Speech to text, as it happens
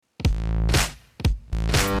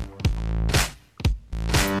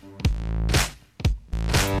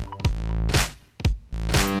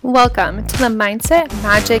Welcome to the Mindset,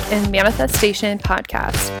 Magic, and Manifestation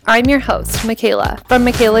podcast. I'm your host, Michaela from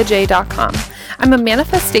MichaelaJ.com. I'm a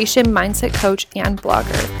manifestation mindset coach and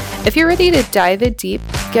blogger. If you're ready to dive in deep,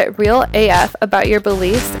 get real AF about your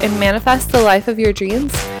beliefs, and manifest the life of your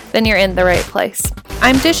dreams, then you're in the right place.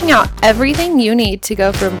 I'm dishing out everything you need to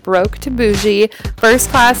go from broke to bougie, first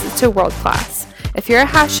class to world class. If your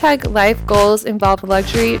hashtag life goals involve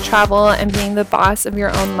luxury, travel, and being the boss of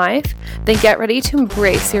your own life, then get ready to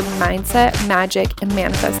embrace your mindset, magic, and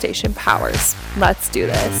manifestation powers. Let's do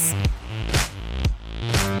this.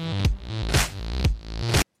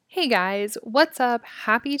 Hey guys, what's up?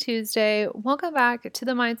 Happy Tuesday. Welcome back to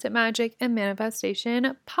the Mindset, Magic, and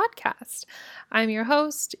Manifestation podcast. I'm your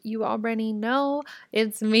host. You already know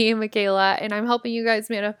it's me, Michaela, and I'm helping you guys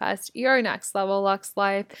manifest your next level Lux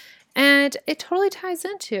life. And it totally ties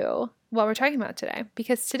into what we're talking about today,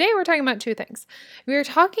 because today we're talking about two things. We're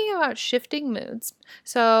talking about shifting moods.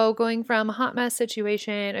 So going from a hot mess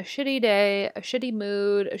situation, a shitty day, a shitty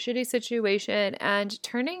mood, a shitty situation, and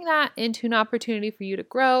turning that into an opportunity for you to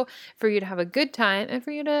grow, for you to have a good time, and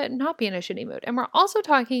for you to not be in a shitty mood. And we're also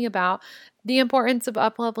talking about the importance of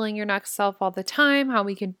up-leveling your next self all the time, how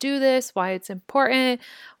we can do this, why it's important,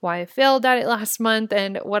 why I failed at it last month,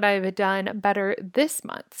 and what I've done better this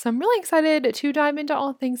month. So I'm really excited to dive into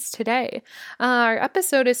all things today. Our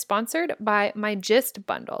episode is sponsored by my GIST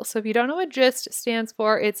bundle. So if you don't know what GIST stands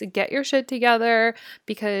for, it's get your shit together,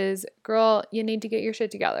 because girl, you need to get your shit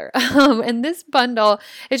together. And this bundle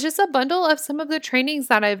is just a bundle of some of the trainings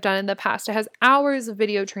that I've done in the past. It has hours of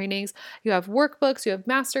video trainings. You have workbooks, you have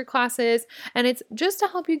master classes, and it's just to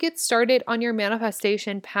help you get started on your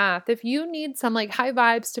manifestation path. If you need some high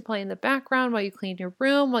vibes to play in the background while you clean your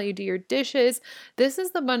room, while you do your dishes, this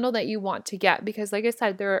is the bundle that you want to get, because like I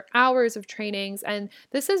said, there are hours of trainings, and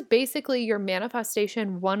this is basically your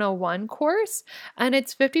Manifestation 101 course, and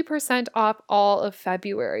it's 50% off all of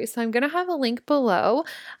February. So I'm going to have a link below,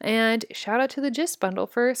 and shout out to the GIST bundle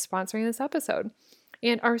for sponsoring this episode.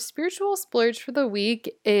 And our spiritual splurge for the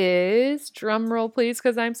week is, drum roll please,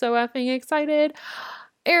 because I'm so effing excited,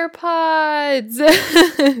 AirPods.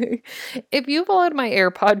 If you followed my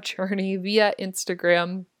AirPod journey via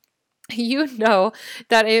Instagram, you know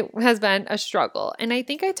that it has been a struggle. And I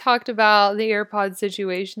think I talked about the AirPod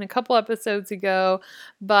situation a couple episodes ago,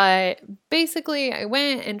 but basically I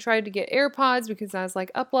went and tried to get AirPods because I was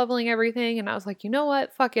up-leveling everything, and I was like, you know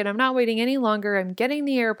what? Fuck it. I'm not waiting any longer. I'm getting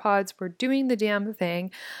the AirPods. We're doing the damn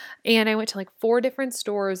thing. And I went to 4 different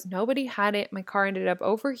stores. Nobody had it. My car ended up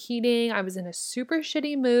overheating. I was in a super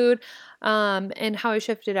shitty mood. And how I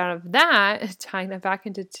shifted out of that, tying that back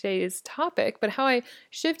into today's topic, but how I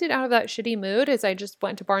shifted out of that shitty mood is I just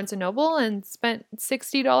went to Barnes & Noble and spent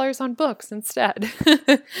 $60 on books instead.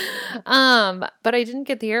 But I didn't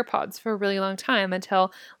get the AirPods for a really long time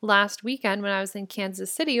until last weekend when I was in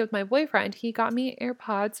Kansas City with my boyfriend. He got me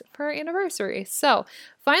AirPods for our anniversary. So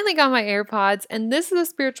finally got my AirPods, and this is a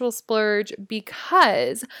spiritual splurge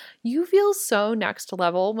because you feel so next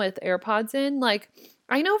level with AirPods in.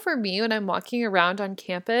 I know for me, when I'm walking around on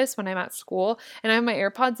campus, when I'm at school and I have my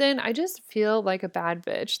AirPods in, I just feel like a bad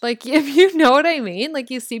bitch. If you know what I mean,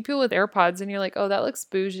 you see people with AirPods and you're like, oh, that looks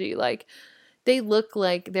bougie. They look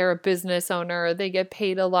like they're a business owner. They get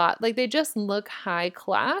paid a lot. They just look high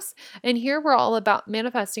class. And here we're all about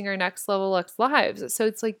manifesting our next level Lux lives. So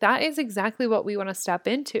it's that is exactly what we want to step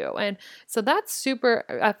into. And so that's super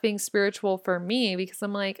effing spiritual for me, because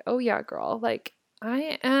I'm like, oh yeah, girl,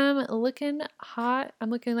 I am looking hot.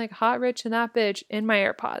 I'm looking hot, rich, and that bitch in my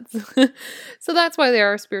AirPods. So that's why they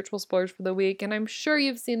are a spiritual splurge for the week. And I'm sure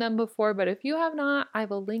you've seen them before, but if you have not, I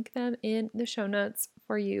will link them in the show notes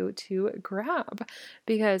for you to grab,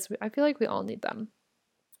 because I feel like we all need them.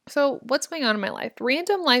 So what's going on in my life?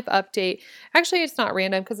 Random life update. Actually, it's not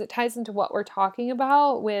random because it ties into what we're talking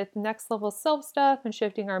about with next level self stuff and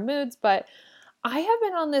shifting our moods. But I have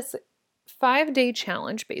been on this 5-day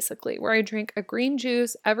challenge basically, where I drink a green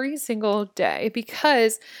juice every single day,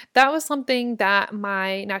 because that was something that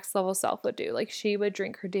my next level self would do. She would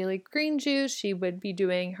drink her daily green juice. She would be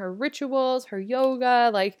doing her rituals, her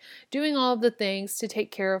yoga, doing all of the things to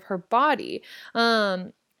take care of her body.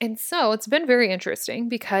 And so it's been very interesting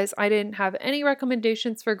because I didn't have any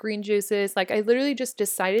recommendations for green juices. I literally just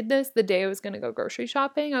decided this the day I was going to go grocery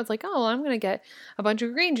shopping. I was like, oh, I'm going to get a bunch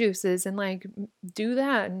of green juices and do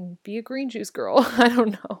that and be a green juice girl. I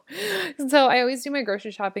don't know. So I always do my grocery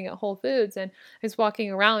shopping at Whole Foods, and I was walking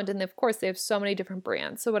around, and of course they have so many different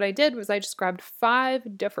brands. So what I did was I just grabbed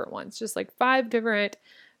 5 different ones, just 5 different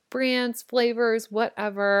brands, flavors,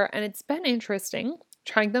 whatever. And it's been interesting.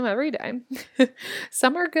 trying them every day.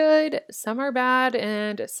 Some are good, some are bad,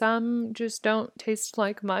 and some just don't taste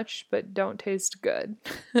like much, but don't taste good.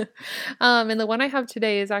 And the one I have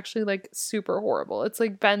today is actually like super horrible. It's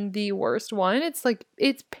like been the worst one. It's like,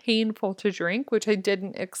 it's painful to drink, which I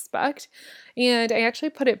didn't expect. And I actually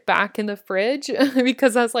put it back in the fridge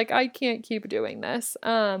because I was like, I can't keep doing this.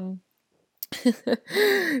 I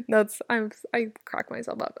crack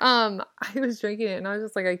myself up. I was drinking it and I was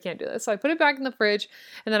just like, I can't do this. So I put it back in the fridge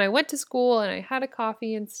and then I went to school and I had a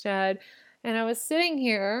coffee instead. And I was sitting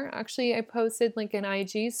here, actually I posted like an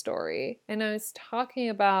IG story and I was talking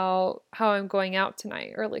about how I'm going out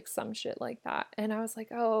tonight or like some shit like that. And I was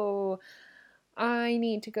like, oh, I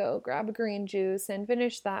need to go grab a green juice and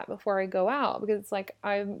finish that before I go out because it's like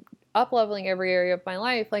I'm up leveling every area of my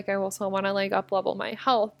life. Like I also want to like up level my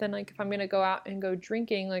health. And like if I'm going to go out and go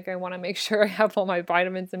drinking, like I want to make sure I have all my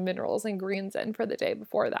vitamins and minerals and greens in for the day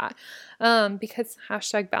before that. Because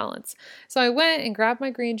 #balance. So I went and grabbed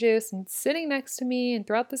my green juice and sitting next to me. And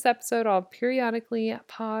throughout this episode, I'll periodically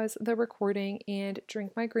pause the recording and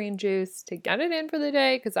drink my green juice to get it in for the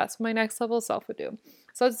day because that's what my next level self would do.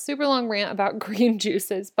 So it's a super long rant about green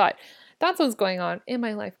juices, but that's what's going on in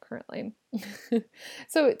my life currently.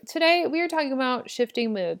 So today we are talking about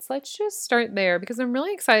shifting moods. Let's just start there because I'm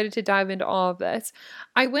really excited to dive into all of this.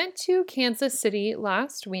 I went to Kansas City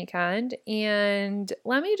last weekend, and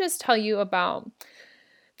let me just tell you about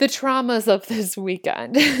the traumas of this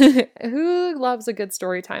weekend. Who loves a good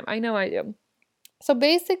story time? I know I do. So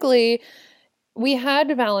basically, we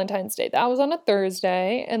had Valentine's Day. That was on a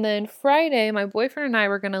Thursday. And then Friday, my boyfriend and I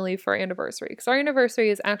were going to leave for our anniversary because our anniversary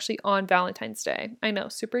is actually on Valentine's Day. I know,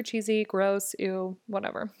 super cheesy, gross, ew,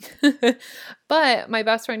 whatever. But my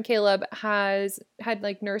best friend Caleb had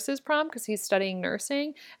like nurse's prom because he's studying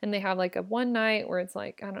nursing. And they have like a one night where it's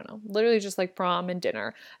like, I don't know, literally just like prom and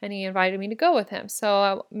dinner. And he invited me to go with him.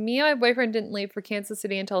 So me and my boyfriend didn't leave for Kansas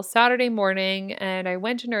City until Saturday morning. And I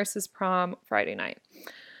went to nurse's prom Friday night.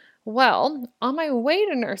 Well, on my way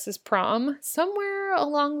to nurse's prom, somewhere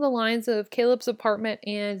along the lines of Caleb's apartment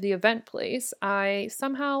and the event place, I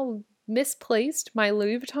somehow misplaced my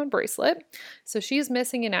Louis Vuitton bracelet. So she's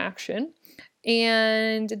missing in action.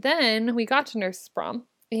 And then we got to nurse's prom.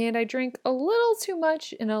 And I drank a little too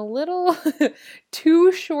much in a little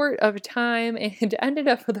too short of time and ended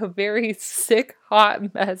up with a very sick,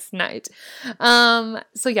 hot mess night.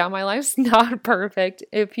 So yeah, my life's not perfect.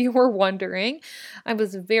 If you were wondering, I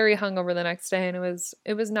was very hungover the next day and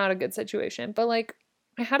it was not a good situation. But like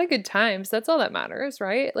I had a good time, so that's all that matters,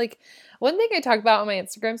 right? Like one thing I talk about on my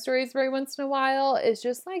Instagram stories every once in a while is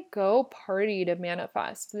just like go party to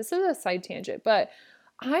manifest. This is a side tangent, but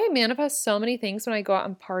I manifest so many things when I go out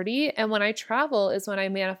and party, and when I travel is when I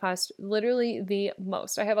manifest literally the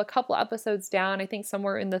most. I have a couple episodes down, I think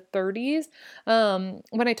somewhere in the 30s,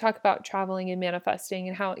 when I talk about traveling and manifesting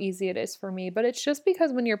and how easy it is for me. But it's just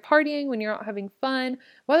because when you're partying, when you're out having fun,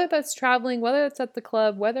 whether that's traveling, whether it's at the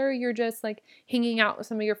club, whether you're just like hanging out with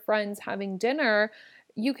some of your friends having dinner,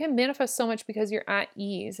 you can manifest so much because you're at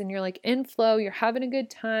ease and you're like in flow, you're having a good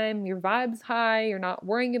time, your vibe's high, you're not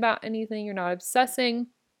worrying about anything, you're not obsessing.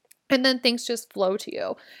 And then things just flow to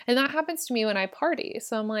you. And that happens to me when I party.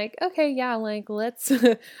 So I'm like, okay, yeah, like let's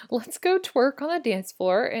let's go twerk on the dance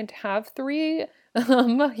floor and have three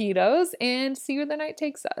mojitos and see where the night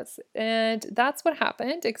takes us. And that's what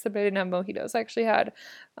happened, except I didn't have mojitos. I actually had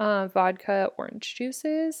vodka orange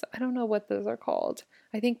juices. I don't know what those are called.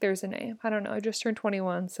 I think there's a name. I don't know. I just turned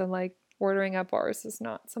 21, so like ordering at bars is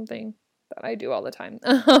not something that I do all the time.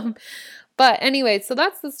 But anyway, so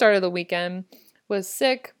that's the start of the weekend. Was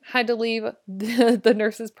sick, had to leave the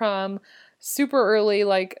nurse's prom super early,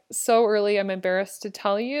 like so early I'm embarrassed to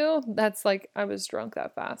tell you. That's like I was drunk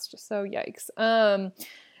that fast. So yikes. I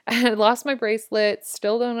had lost my bracelet,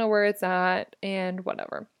 still don't know where it's at, and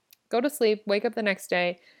whatever. Go to sleep, wake up the next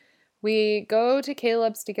day. We go to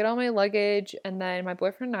Caleb's to get all my luggage, and then my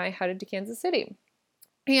boyfriend and I headed to Kansas City.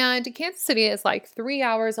 And Kansas City is like 3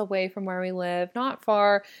 hours away from where we live, not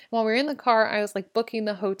far. While we were in the car, I was like booking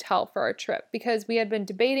the hotel for our trip because we had been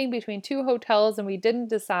debating between two hotels and we didn't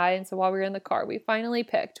decide. And so while we were in the car, we finally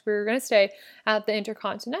picked. We were going to stay at the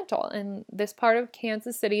Intercontinental in this part of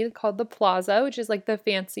Kansas City called the Plaza, which is like the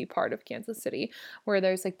fancy part of Kansas City where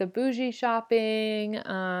there's like the bougie shopping.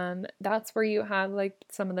 That's where you have like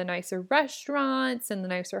some of the nicer restaurants and the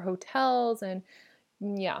nicer hotels and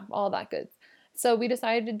yeah, all that good. So we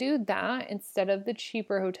decided to do that instead of the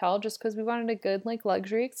cheaper hotel just because we wanted a good like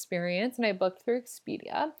luxury experience, and I booked through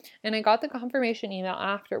Expedia and I got the confirmation email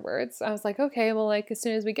afterwards. I was like, okay, well like as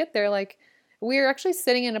soon as we get there, like we were actually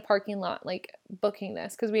sitting in a parking lot, like booking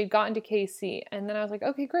this because we had gotten to KC. And then I was like,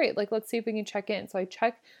 okay, great. Like, let's see if we can check in. So I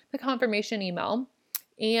checked the confirmation email,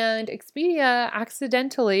 and Expedia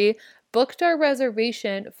accidentally booked our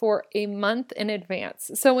reservation for a month in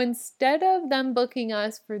advance. So instead of them booking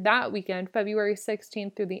us for that weekend, February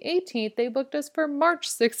 16th through the 18th, they booked us for March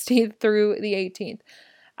 16th through the 18th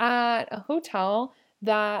at a hotel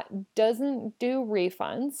that doesn't do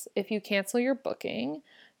refunds if you cancel your booking.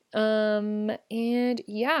 And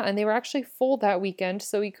they were actually full that weekend,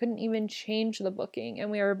 so we couldn't even change the booking,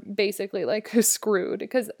 and we were basically like screwed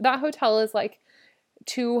because that hotel is like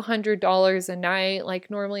 $200 a night, like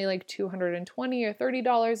normally like $220 or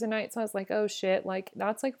 $30 a night. So I was like, oh shit, like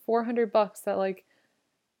that's like $400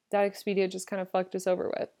 that Expedia just kind of fucked us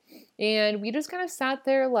over with. And we just kind of sat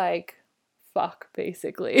there like, fuck,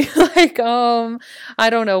 basically. Like, I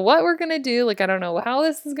don't know what we're gonna do. Like, I don't know how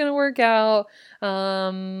this is gonna work out.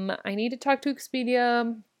 I need to talk to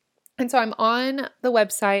Expedia. And so I'm on the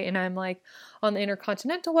website, and I'm like on the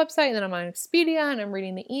Intercontinental website, and then I'm on Expedia, and I'm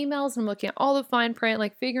reading the emails, and I'm looking at all the fine print,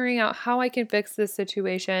 like figuring out how I can fix this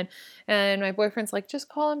situation. And my boyfriend's like, just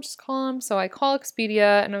call him. So I call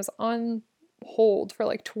Expedia, and I was on hold for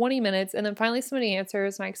like 20 minutes, and then finally somebody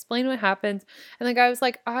answers, and I explain what happens, and the guy was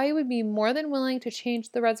like, I would be more than willing to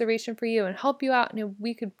change the reservation for you and help you out, and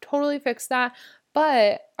we could totally fix that,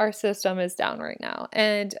 but our system is down right now,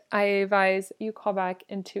 and I advise you call back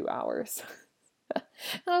in 2 hours.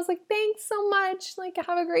 And I was like, thanks so much, like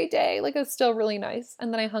have a great day. Like, it was still really nice.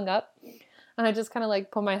 And then I hung up, and I just kind of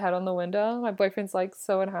like put my head on the window. My boyfriend's like,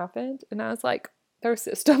 so what happened? And I was like, their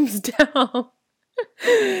system's down.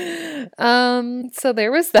 So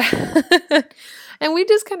there was that. And we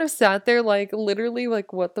just kind of sat there like literally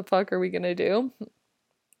like, what the fuck are we gonna do?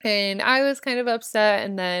 And I was kind of upset,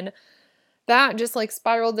 and then that just like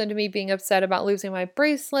spiraled into me being upset about losing my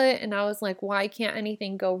bracelet. And I was like, why can't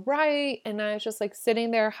anything go right? And I was just like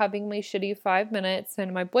sitting there having my shitty 5 minutes,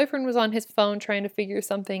 and my boyfriend was on his phone trying to figure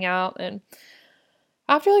something out. And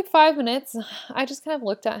after like 5 minutes, I just kind of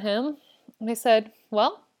looked at him, and I said,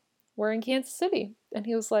 well, we're in Kansas City. And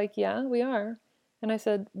he was like, yeah, we are. And I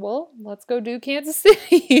said, well, let's go do Kansas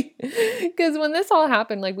City. Because when this all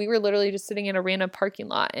happened, like we were literally just sitting in a random parking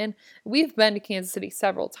lot. And we've been to Kansas City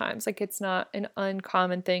several times. Like, it's not an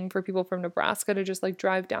uncommon thing for people from Nebraska to just like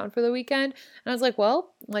drive down for the weekend. And I was like,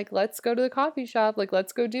 well, like, let's go to the coffee shop. Like,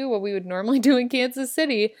 let's go do what we would normally do in Kansas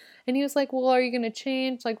City. And he was like, well, are you going to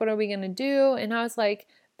change? Like, what are we going to do? And I was like,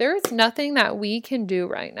 there's nothing that we can do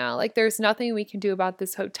right now. Like, there's nothing we can do about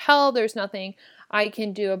this hotel. There's nothing I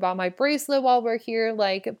can do about my bracelet while we're here.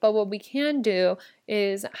 Like, but what we can do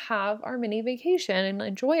is have our mini vacation and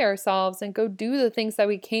enjoy ourselves and go do the things that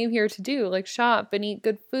we came here to do, like shop and eat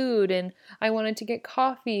good food. And I wanted to get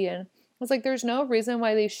coffee, and I was like, there's no reason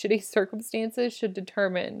why these shitty circumstances should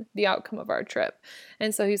determine the outcome of our trip.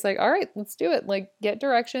 And so he's like, all right, let's do it. Like, get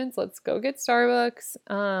directions. Let's go get Starbucks.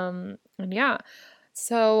 And yeah.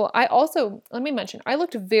 So I also, let me mention, I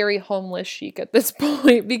looked very homeless chic at this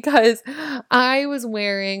point because I was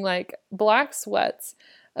wearing like black sweats,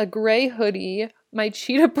 a gray hoodie, my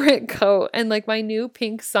cheetah print coat, and like my new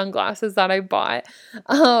pink sunglasses that I bought.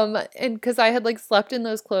 And because I had like slept in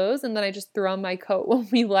those clothes, and then I just threw on my coat when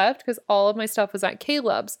we left because all of my stuff was at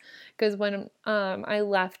Caleb's. Because when I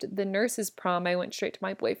left the nurse's prom, I went straight to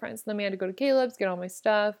my boyfriend's. Then we had to go to Caleb's, get all my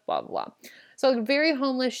stuff, blah, blah, blah. So very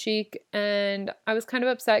homeless chic, and I was kind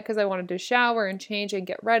of upset because I wanted to shower and change and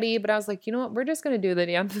get ready, but I was like, you know what, we're just going to do the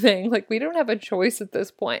damn thing. Like, we don't have a choice at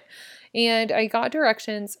this point. And I got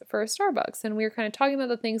directions for a Starbucks, and we were kind of talking about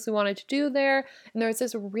the things we wanted to do there. And there's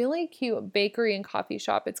this really cute bakery and coffee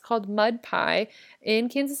shop. It's called Mud Pie in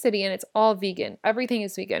Kansas City, and it's all vegan. Everything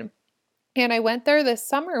is vegan. And I went there this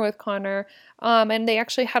summer with Connor, and they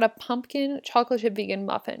actually had a pumpkin chocolate chip vegan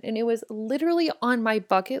muffin. And it was literally on my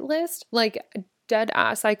bucket list, like dead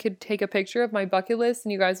ass. I could take a picture of my bucket list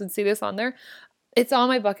and you guys would see this on there. It's on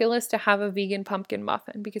my bucket list to have a vegan pumpkin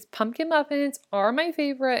muffin because pumpkin muffins are my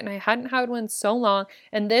favorite, and I hadn't had one so long,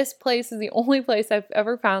 and this place is the only place I've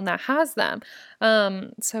ever found that has them.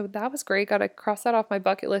 So that was great. Got to cross that off my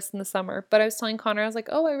bucket list in the summer. But I was telling Connor, I was like,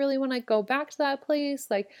 oh, I really want to go back to that place.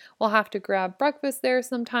 Like, we'll have to grab breakfast there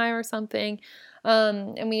sometime or something.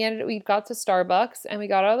 And we got to Starbucks, and we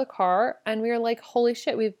got out of the car, and we were like, holy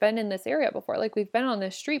shit, we've been in this area before. Like, we've been on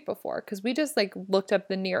this street before, because we just like looked up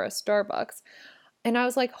the nearest Starbucks. And I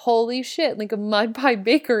was like, holy shit, like a Mud Pie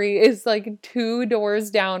Bakery is like 2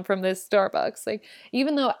 doors down from this Starbucks. Like,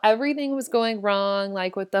 even though everything was going wrong,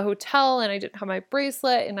 like with the hotel, and I didn't have my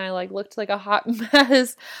bracelet, and I like looked like a hot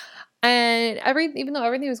mess, And even though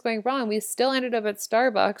everything was going wrong, we still ended up at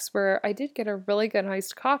Starbucks where I did get a really good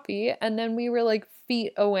iced coffee. And then we were like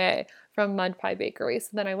feet away from Mud Pie Bakery. So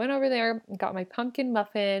then I went over there and got my pumpkin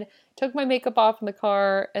muffin, took my makeup off in the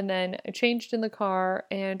car, and then I changed in the car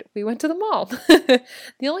and we went to the mall. The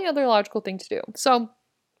only other logical thing to do. So,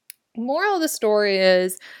 moral of the story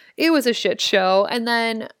is it was a shit show. And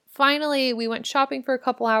then finally, we went shopping for a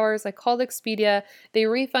couple hours. I called Expedia. They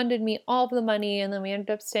refunded me all of the money. And then we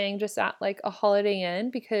ended up staying just at like a Holiday Inn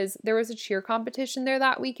because there was a cheer competition there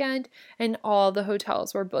that weekend and all the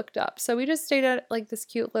hotels were booked up. So we just stayed at like this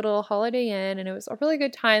cute little Holiday Inn and it was a really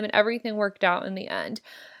good time and everything worked out in the end.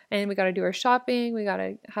 And we got to do our shopping. We got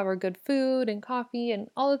to have our good food and coffee and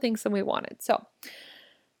all the things that we wanted. So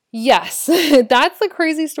yes, that's the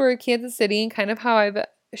crazy story of Kansas City and kind of how I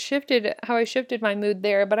shifted my mood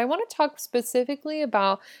there. But I want to talk specifically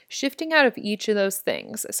about shifting out of each of those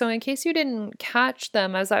things. So in case you didn't catch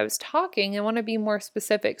them as I was talking, I want to be more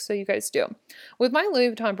specific so you guys do. With my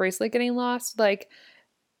Louis Vuitton bracelet getting lost, like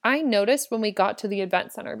I noticed when we got to the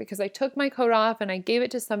event center because I took my coat off and I gave it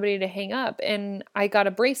to somebody to hang up and I got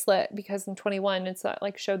a bracelet because in 21 it's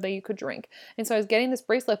like showed that you could drink. And so I was getting this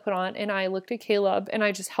bracelet put on and I looked at Caleb and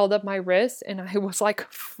I just held up my wrist and I was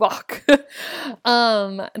like, fuck.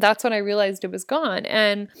 That's when I realized it was gone.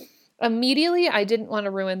 And immediately I didn't want to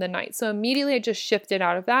ruin the night. So immediately I just shifted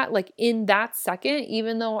out of that. Like in that second,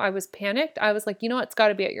 even though I was panicked, I was like, you know what? It's got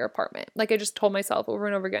to be at your apartment. Like I just told myself over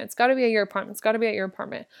and over again, it's got to be at your apartment. It's got to be at your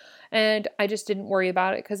apartment. And I just didn't worry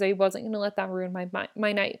about it because I wasn't going to let that ruin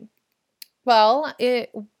my night. Well,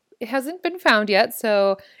 it hasn't been found yet,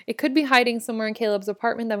 so it could be hiding somewhere in Caleb's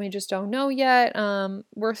apartment that we just don't know yet.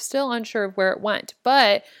 We're still unsure of where it went,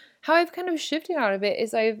 but how I've kind of shifted out of it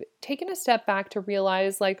is I've taken a step back to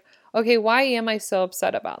realize like, okay, why am I so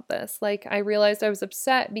upset about this? Like I realized I was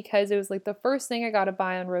upset because it was like the first thing I got to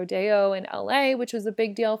buy on Rodeo in LA, which was a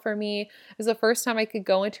big deal for me. It was the first time I could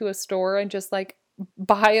go into a store and just like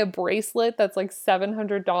buy a bracelet that's like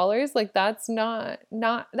 $700. Like that's not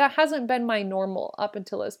that hasn't been my normal up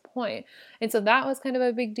until this point. And so that was kind of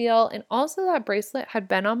a big deal. And also that bracelet had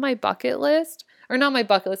been on my bucket list, or not my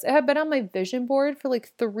bucket list. It had been on my vision board for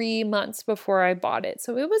like 3 months before I bought it.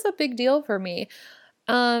 So it was a big deal for me.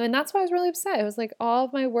 And that's why I was really upset. It was like all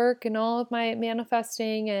of my work and all of my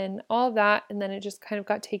manifesting and all of that. And then it just kind of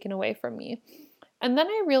got taken away from me. And then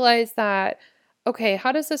I realized that, okay,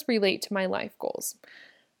 how does this relate to my life goals?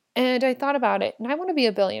 And I thought about it, and I want to be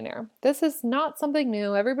a billionaire. This is not something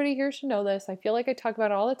new. Everybody here should know this. I feel like I talk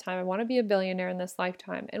about it all the time. I want to be a billionaire in this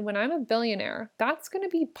lifetime. And when I'm a billionaire, that's going to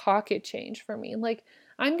be pocket change for me. Like,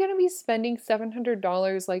 I'm going to be spending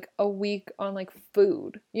 $700 like a week on like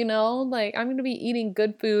food, you know? Like, I'm going to be eating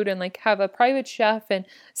good food and like have a private chef, and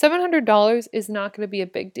 $700 is not going to be a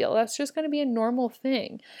big deal. That's just going to be a normal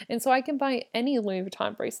thing. And so I can buy any Louis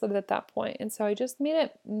Vuitton bracelet at that point. And so I just made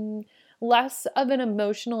it less of an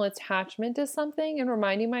emotional attachment to something and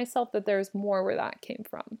reminding myself that there's more where that came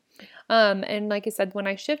from. And like I said, when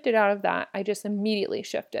I shifted out of that, I just immediately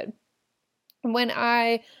shifted. When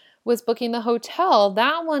I was booking the hotel,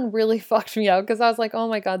 that one really fucked me up because I was like, oh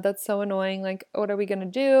my God, that's so annoying. Like, what are we going to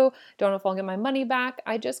do? Don't know if I'll get my money back.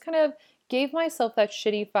 I just kind of gave myself that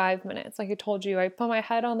shitty 5 minutes. Like I told you, I put my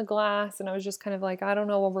head on the glass and I was just kind of like, I don't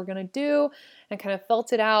know what we're going to do. And kind of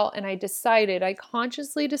felt it out. And I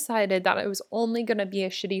consciously decided that it was only going to be a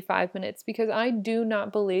shitty 5 minutes because I do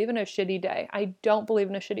not believe in a shitty day. I don't believe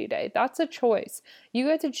in a shitty day. That's a choice. You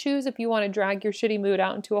get to choose if you want to drag your shitty mood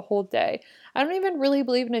out into a whole day. I don't even really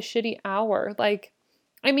believe in a shitty hour. Like,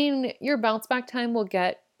 I mean, your bounce back time will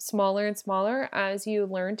get smaller and smaller as you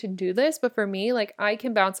learn to do this. But for me, like I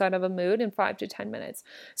can bounce out of a mood in 5 to 10 minutes.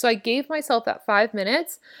 So I gave myself that 5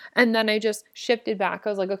 minutes and then I just shifted back. I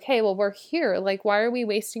was like, okay, well, we're here. Like, why are we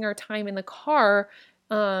wasting our time in the car?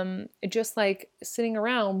 Just like sitting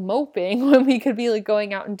around moping when we could be like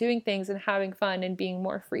going out and doing things and having fun and being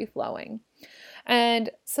more free flowing. And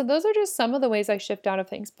so those are just some of the ways I shift out of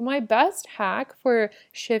things. But my best hack for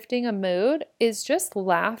shifting a mood is just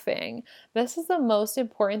laughing. This is the most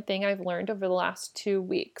important thing I've learned over the last 2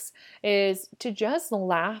 weeks is to just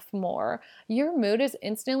laugh more. Your mood is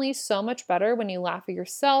instantly so much better when you laugh at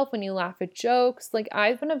yourself, when you laugh at jokes. Like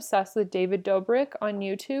I've been obsessed with David Dobrik on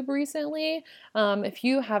YouTube recently. If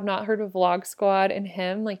you have not heard of Vlog Squad and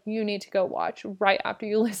him, like you need to go watch right after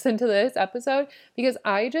you listen to this episode because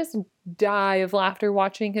I just die of laughter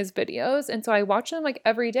watching his videos. And so I watch them like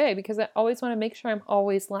every day because I always want to make sure I'm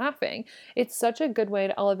always laughing. It's such a good way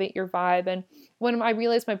to elevate your vibe. And when I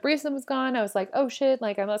realized my bracelet was gone, I was like, oh shit,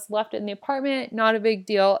 like I must have left it in the apartment, not a big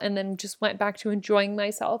deal. And then just went back to enjoying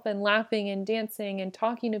myself and laughing and dancing and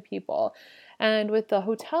talking to people. And with the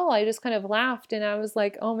hotel, I just kind of laughed and I was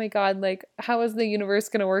like, oh my God, like, how is the universe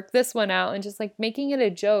going to work this one out? And just like making it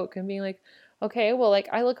a joke and being like, okay, well, like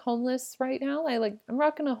I look homeless right now. I'm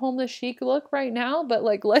rocking a homeless chic look right now, but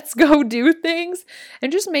like let's go do things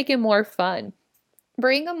and just make it more fun.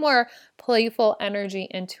 Bring a more playful energy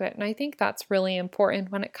into it. And I think that's really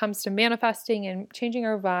important when it comes to manifesting and changing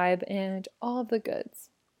our vibe and all of the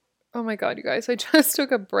goods. Oh my God, you guys, I just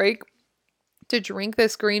took a break to drink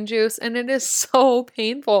this green juice and it is so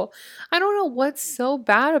painful. I don't know what's so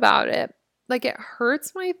bad about it. Like it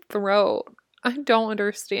hurts my throat. I don't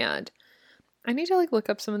understand. I need to like look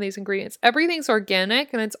up some of these ingredients. Everything's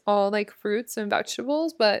organic and it's all like fruits and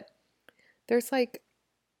vegetables, but there's like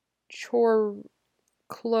chlorella.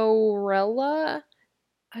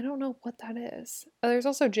 I don't know what that is. There's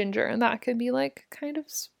also ginger and that could be like kind of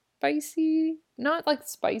spicy. Not like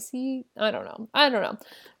spicy. I don't know.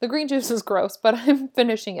 The green juice is gross, but I'm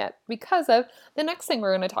finishing it because of the next thing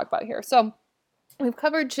we're going to talk about here. So we've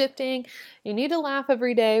covered shifting. You need to laugh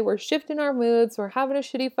every day. We're shifting our moods. We're having a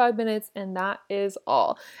shitty 5 minutes, and that is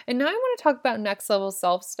all. And now I want to talk about next level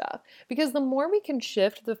self stuff because the more we can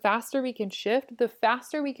shift, the faster we can shift, the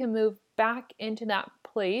faster we can move back into that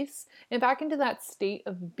place and back into that state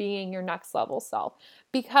of being your next level self.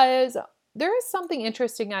 Because there is something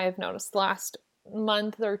interesting I have noticed the last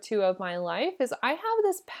month or two of my life is I have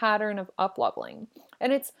this pattern of up leveling,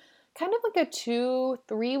 and it's kind of like a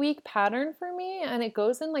 2-3 week pattern for me, and it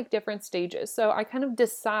goes in like different stages. So I kind of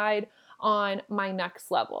decide on my next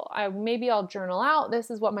level. Maybe I'll journal out, this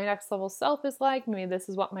is what my next level self is like. Maybe this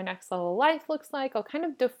is what my next level life looks like. I'll kind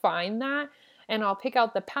of define that and I'll pick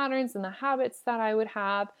out the patterns and the habits that I would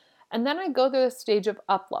have. And then I go through the stage of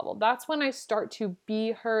up level. That's when I start to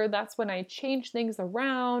be her. That's when I change things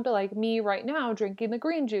around, like me right now drinking the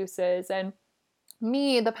green juices, and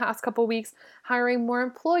me the past couple weeks hiring more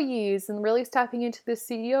employees and really stepping into the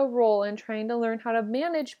CEO role and trying to learn how to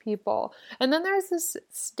manage people. And then there's this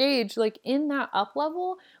stage like in that up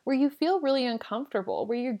level where you feel really uncomfortable,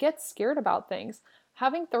 where you get scared about things.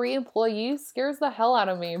 Having 3 employees scares the hell out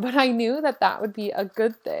of me, but I knew that that would be a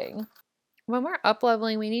good thing. When we're up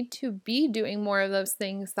leveling, we need to be doing more of those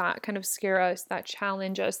things that kind of scare us, that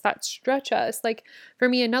challenge us, that stretch us. Like for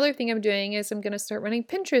me, another thing I'm doing is I'm going to start running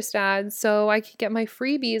Pinterest ads so I can get my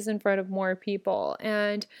freebies in front of more people.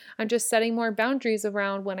 And I'm just setting more boundaries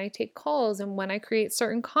around when I take calls and when I create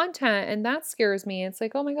certain content. And that scares me. It's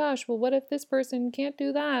like, oh my gosh, well, what if this person can't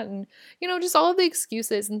do that? And, just all of the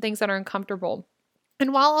excuses and things that are uncomfortable.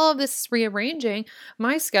 And while all of this is rearranging,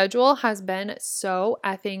 my schedule has been so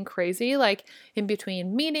effing crazy, like in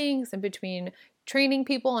between meetings, in between training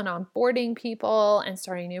people and onboarding people and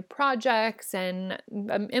starting new projects and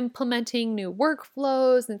implementing new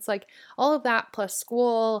workflows. And it's like all of that plus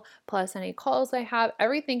school, plus any calls I have,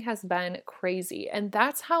 everything has been crazy. And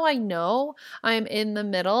that's how I know I'm in the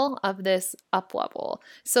middle of this up level.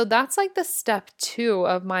 So that's like the step 2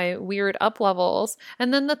 of my weird up levels.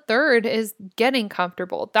 And then the third is getting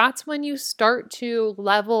comfortable. That's when you start to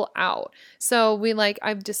level out. So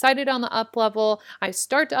I've decided on the up level, I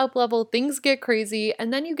start to up level, things get crazy,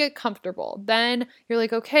 and then you get comfortable. Then you're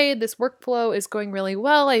like, okay, this workflow is going really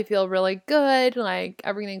well. I feel really good. Like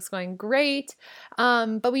everything's going great.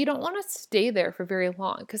 But we don't want to stay there for very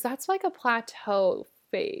long because that's like a plateau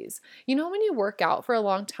phase. When you work out for a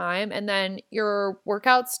long time and then your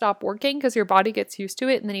workouts stop working because your body gets used to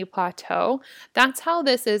it and then you plateau. That's how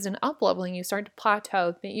this is in up leveling. You start to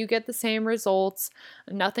plateau, you get the same results.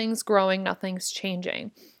 Nothing's growing, nothing's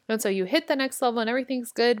changing. And so you hit the next level and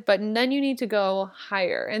everything's good, but then you need to go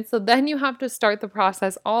higher. And so then you have to start the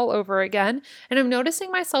process all over again. And I'm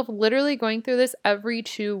noticing myself literally going through this every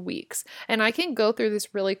 2 weeks. And I can go through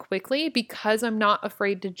this really quickly because I'm not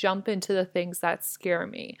afraid to jump into the things that scare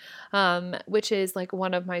me, which is like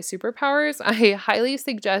one of my superpowers. I highly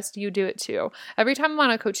suggest you do it too. Every time I'm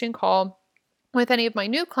on a coaching call with any of my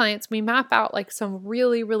new clients, we map out like some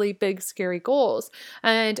really, really big, scary goals.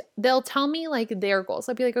 And they'll tell me like their goals.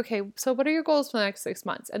 I'll be like, okay, so what are your goals for the next 6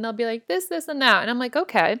 months? And they'll be like this, and that. And I'm like,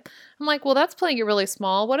 okay. I'm like, well, that's playing it really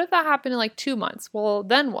small. What if that happened in like 2 months? Well,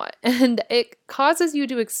 then what? And it causes you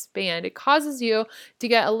to expand. It causes you to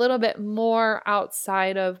get a little bit more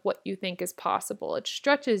outside of what you think is possible. It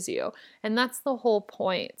stretches you. And that's the whole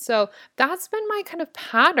point. So that's been my kind of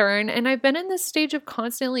pattern. And I've been in this stage of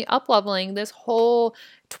constantly up leveling this whole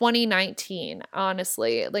 2019,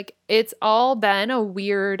 honestly. Like it's all been a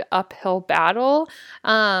weird uphill battle,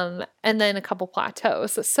 and then a couple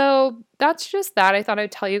plateaus. So that's just that. I thought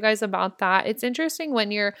I'd tell you guys about that. It's interesting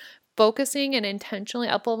when you're focusing and intentionally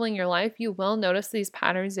upleveling your life, you will notice these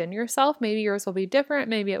patterns in yourself. Maybe yours will be different,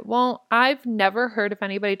 maybe it won't. I've never heard of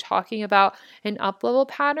anybody talking about an uplevel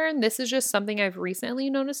pattern. This is just something I've recently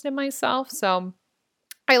noticed in myself. So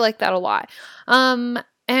I like that a lot.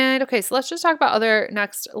 And okay, so let's just talk about other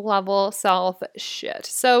next level self shit.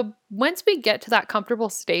 So once we get to that comfortable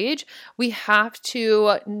stage, we have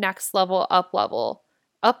to next level, up level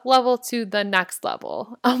to the next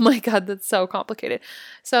level. Oh my God, that's so complicated.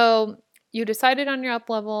 So you decided on your up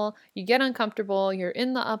level, you get uncomfortable, you're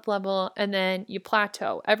in the up level, and then you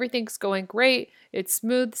plateau. Everything's going great. It's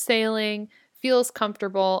smooth sailing, feels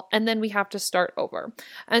comfortable, and then we have to start over.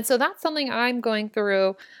 And so that's something I'm going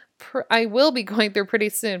through. I will be going through pretty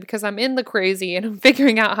soon because I'm in the crazy and I'm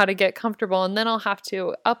figuring out how to get comfortable, and then I'll have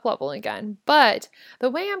to up level again. But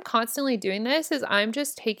the way I'm constantly doing this is I'm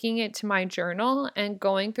just taking it to my journal and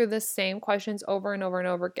going through the same questions over and over and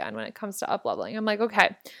over again when it comes to up leveling. I'm like,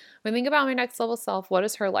 okay, when I think about my next level self, what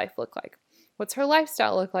does her life look like? What's her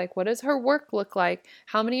lifestyle look like? What does her work look like?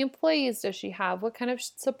 How many employees does she have? What kind of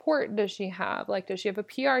support does she have? Like, does she have a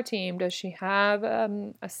PR team? Does she have a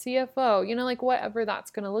CFO? You know, like whatever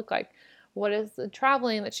that's going to look like. What is the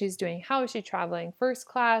traveling that she's doing? How is she traveling? First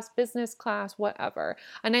class, business class, whatever.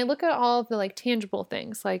 And I look at all of the like tangible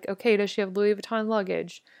things like, okay, does she have Louis Vuitton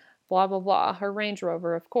luggage? Blah, blah, blah. Her Range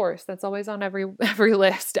Rover, of course. That's always on every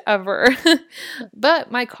list ever.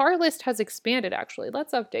 But my car list has expanded actually.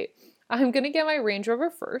 Let's update. I'm going to get my Range Rover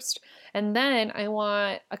first, and then I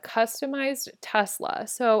want a customized Tesla.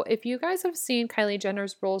 So if you guys have seen Kylie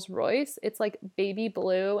Jenner's Rolls Royce, it's like baby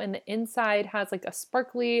blue, and the inside has like a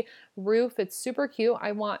sparkly roof. It's super cute.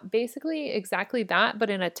 I want basically exactly that, but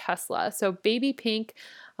in a Tesla. So baby pink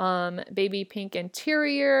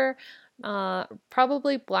interior,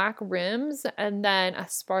 probably black rims, and then a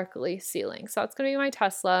sparkly ceiling. So that's going to be my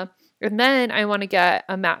Tesla. And then I want to get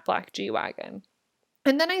a matte black G-Wagon.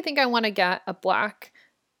 And then I think I want to get a black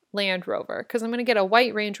Land Rover because I'm going to get a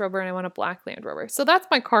white Range Rover and I want a black Land Rover. So that's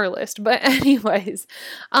my car list. But anyways,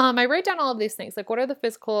 I write down all of these things. Like, what are the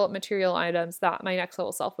physical material items that my next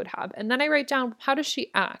level self would have? And then I write down, how does she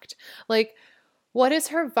act? Like, what is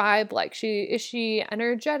her vibe like? Is she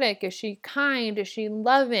energetic? Is she kind? Is she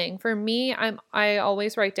loving? For me, I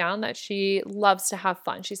always write down that she loves to have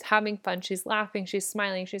fun. She's having fun. She's laughing. She's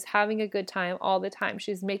smiling. She's having a good time all the time.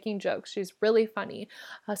 She's making jokes. She's really funny.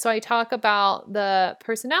 So I talk about the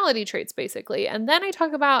personality traits basically, and then I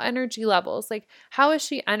talk about energy levels. Like, how is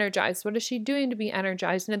she energized? What is she doing to be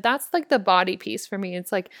energized? And that's like the body piece for me.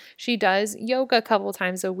 It's like she does yoga a couple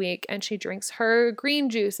times a week, and she drinks her green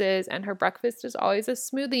juices, and her breakfast is always a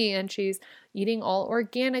smoothie, and she's eating all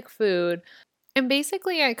organic food. And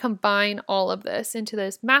basically, I combine all of this into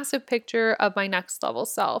this massive picture of my next level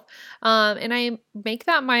self. And I make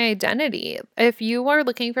that my identity. If you are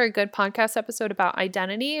looking for a good podcast episode about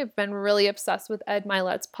identity, I've been really obsessed with Ed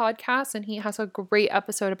Milet's podcast, and he has a great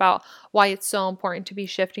episode about why it's so important to be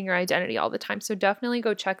shifting your identity all the time. So definitely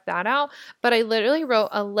go check that out. But I literally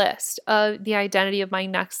wrote a list of the identity of my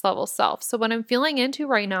next level self. So what I'm feeling into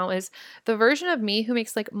right now is the version of me who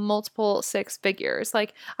makes like multiple six figures.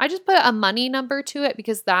 Like, I just put a money number to it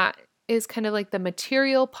because that is kind of like the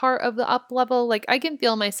material part of the up level. Like, I can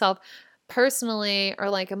feel myself personally or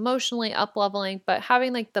like emotionally up leveling, but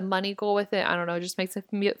having like the money goal with it, I don't know, just makes it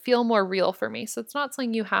feel more real for me. So it's not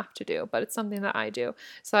something you have to do, but it's something that I do.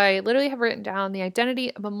 So I literally have written down the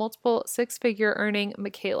identity of a multiple six-figure earning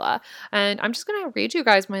Michaela. And I'm just going to read you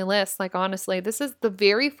guys my list. Like, honestly, this is the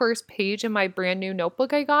very first page in my brand new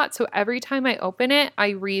notebook I got. So every time I open it,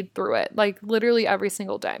 I read through it, like literally every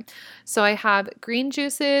single day. So I have green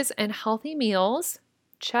juices and healthy meals.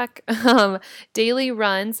 Check. Daily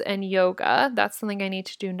runs and yoga. That's something I need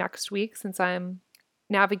to do next week since I'm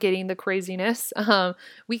navigating the craziness.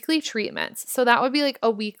 Weekly treatments. So that would be like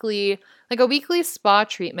a weekly spa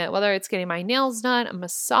treatment, whether it's getting my nails done, a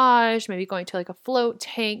massage, maybe going to like a float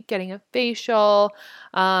tank, getting a facial.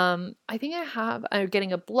 I think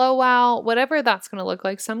getting a blowout, whatever that's going to look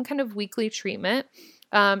like, some kind of weekly treatment.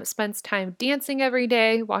 Spends time dancing every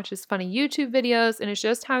day, watches funny YouTube videos, and is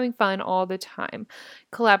just having fun all the time.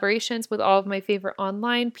 Collaborations with all of my favorite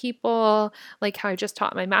online people, like how I just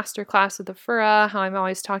taught my master class with Afura, how I'm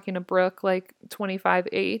always talking to Brooke like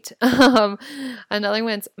 25/8. Another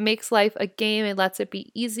one's makes life a game and lets it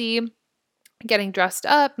be easy. Getting dressed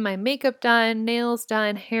up, my makeup done, nails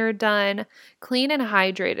done, hair done, clean and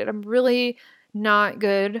hydrated. I'm really not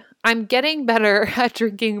good. I'm getting better at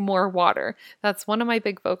drinking more water. That's one of my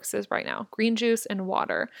big focuses right now, green juice and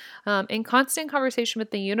water. In constant conversation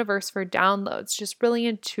with the universe for downloads, just really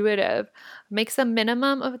intuitive. Makes a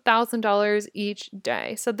minimum of $1,000 each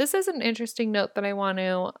day. So this is an interesting note that I want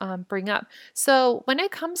to bring up. So when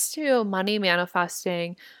it comes to money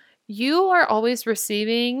manifesting, you are always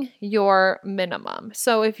receiving your minimum.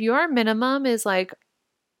 So if your minimum is like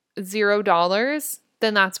 $0,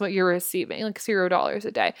 then that's what you're receiving, like $0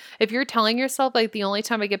 a day. If you're telling yourself like the only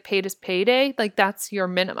time I get paid is payday, like that's your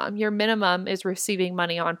minimum. Your minimum is receiving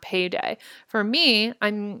money on payday. For me,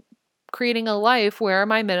 I'm creating a life where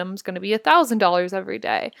my minimum is going to be $1,000 every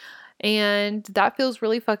day. And that feels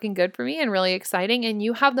really fucking good for me and really exciting. And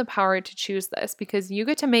you have the power to choose this because you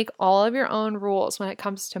get to make all of your own rules when it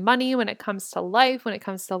comes to money, when it comes to life, when it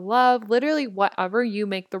comes to love, literally whatever, you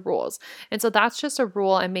make the rules. And so that's just a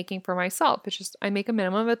rule I'm making for myself. It's just I make a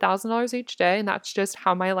minimum of $1,000 each day, and that's just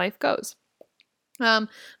how my life goes.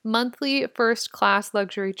 Monthly first class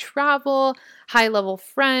luxury travel, high level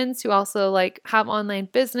friends who also like have online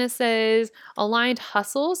businesses, aligned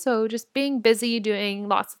hustle. So just being busy, doing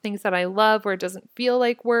lots of things that I love where it doesn't feel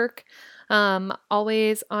like work.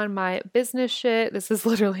 Always on my business shit. This is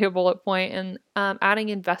literally a bullet point, and adding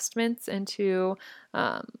investments into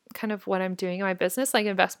kind of what I'm doing in my business, like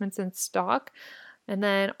investments in stock. And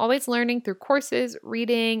then always learning through courses,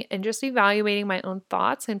 reading, and just evaluating my own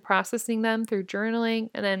thoughts and processing them through journaling.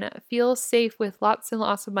 And then feel safe with lots and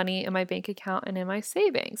lots of money in my bank account and in my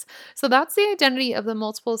savings. So that's the identity of the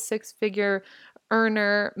multiple six-figure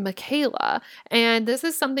earner, Michaela. And this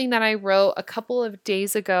is something that I wrote a couple of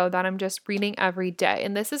days ago that I'm just reading every day.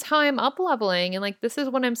 And this is how I'm up leveling. And like, this is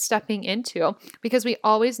what I'm stepping into because we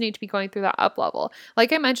always need to be going through that up level.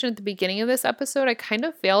 Like I mentioned at the beginning of this episode, I kind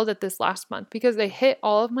of failed at this last month because I hit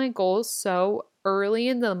all of my goals so early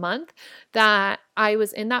in the month that I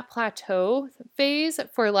was in that plateau phase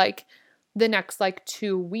for like the next like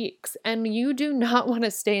 2 weeks. And you do not want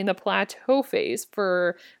to stay in the plateau phase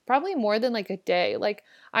for probably more than like a day. Like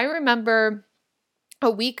I remember a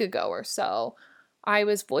week ago or so, I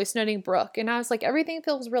was voice noting Brooke and I was like, everything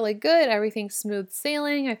feels really good. Everything's smooth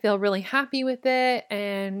sailing. I feel really happy with it.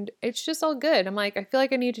 And it's just all good. I'm like, I feel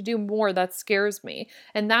like I need to do more. That scares me.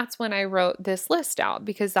 And that's when I wrote this list out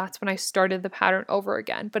because that's when I started the pattern over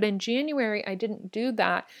again. But in January, I didn't do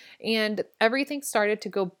that. And everything started to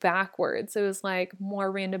go backwards. It was like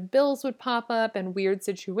more random bills would pop up and weird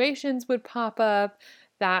situations would pop up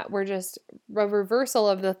that were just a reversal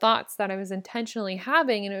of the thoughts that I was intentionally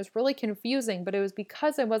having. And it was really confusing, but it was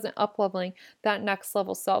because I wasn't up-leveling that next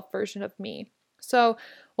level self version of me. So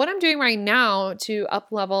what I'm doing right now to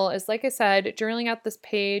up-level is, like I said, journaling out this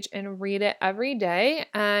page and read it every day.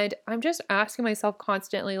 And I'm just asking myself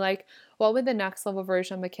constantly, like, what would the next level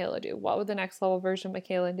version of Michaela do? What would the next level version of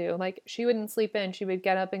Michaela do? Like, she wouldn't sleep in. She would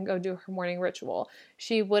get up and go do her morning ritual.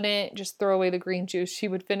 She wouldn't just throw away the green juice. She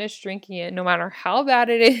would finish drinking it no matter how bad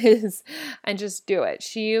it is and just do it.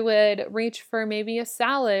 She would reach for maybe a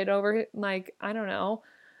salad over, like, I don't know,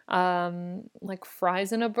 like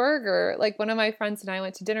fries and a burger. Like one of my friends and I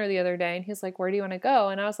went to dinner the other day and he's like, where do you want to go?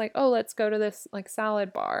 And I was like, oh, let's go to this like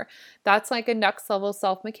salad bar. That's like a next level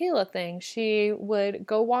self Michaela thing. She would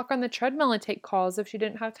go walk on the treadmill and take calls if she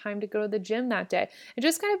didn't have time to go to the gym that day. And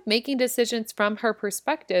just kind of making decisions from her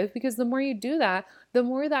perspective, because the more you do that, the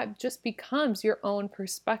more that just becomes your own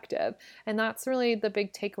perspective. And that's really the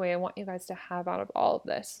big takeaway I want you guys to have out of all of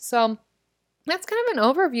this. So that's kind of an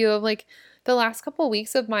overview of like the last couple of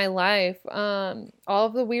weeks of my life, all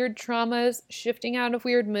of the weird traumas, shifting out of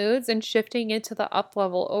weird moods and shifting into the up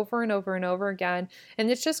level over and over and over again.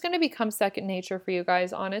 And it's just going to become second nature for you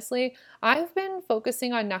guys. Honestly, I've been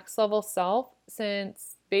focusing on next level self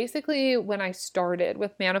since basically when I started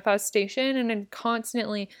with manifestation, and then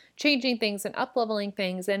constantly changing things and up leveling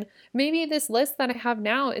things. And maybe this list that I have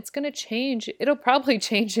now, it's going to change. It'll probably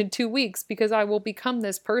change in 2 weeks because I will become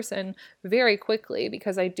this person very quickly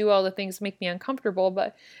because I do all the things that make me uncomfortable.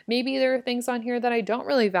 But maybe there are things on here that I don't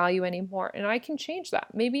really value anymore, and I can change that.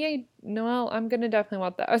 Maybe I'm going to definitely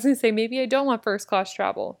want that. I was going to say, maybe I don't want first class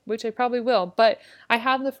travel, which I probably will, but I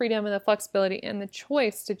have the freedom and the flexibility and the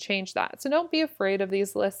choice to change that. So don't be afraid of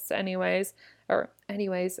these lists anyways,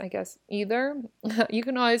 I guess either. You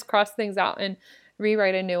can always cross things out and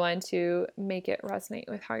rewrite a new one to make it resonate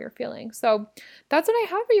with how you're feeling. So that's what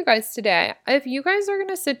I have for you guys today. If you guys are going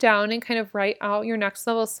to sit down and kind of write out your next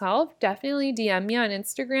level self, definitely DM me on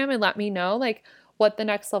Instagram and let me know like what the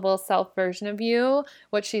next level self version of you,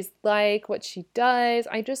 what she's like, what she does.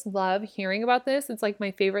 I just love hearing about this. It's like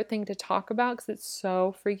my favorite thing to talk about because it's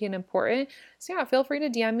so freaking important. So yeah, feel free to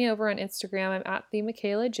DM me over on Instagram. I'm at the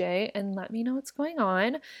Michaela J, and let me know what's going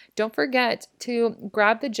on. Don't forget to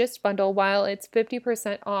grab the Gist bundle while it's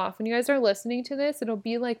 50% off. When you guys are listening to this, it'll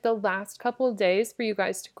be like the last couple of days for you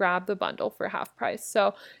guys to grab the bundle for half price.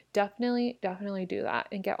 So definitely do that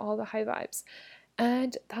and get all the high vibes.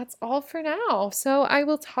 And that's all for now. So I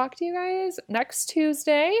will talk to you guys next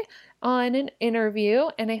Tuesday on an interview,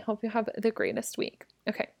 and I hope you have the greatest week.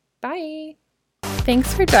 Okay, bye.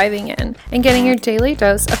 Thanks for diving in and getting your daily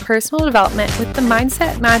dose of personal development with the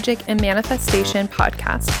Mindset, Magic, and Manifestation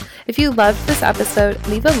podcast. If you loved this episode,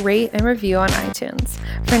 leave a rate and review on iTunes.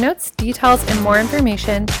 For notes, details, and more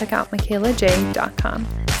information, check out michaelaj.com.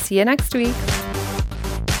 See you next week.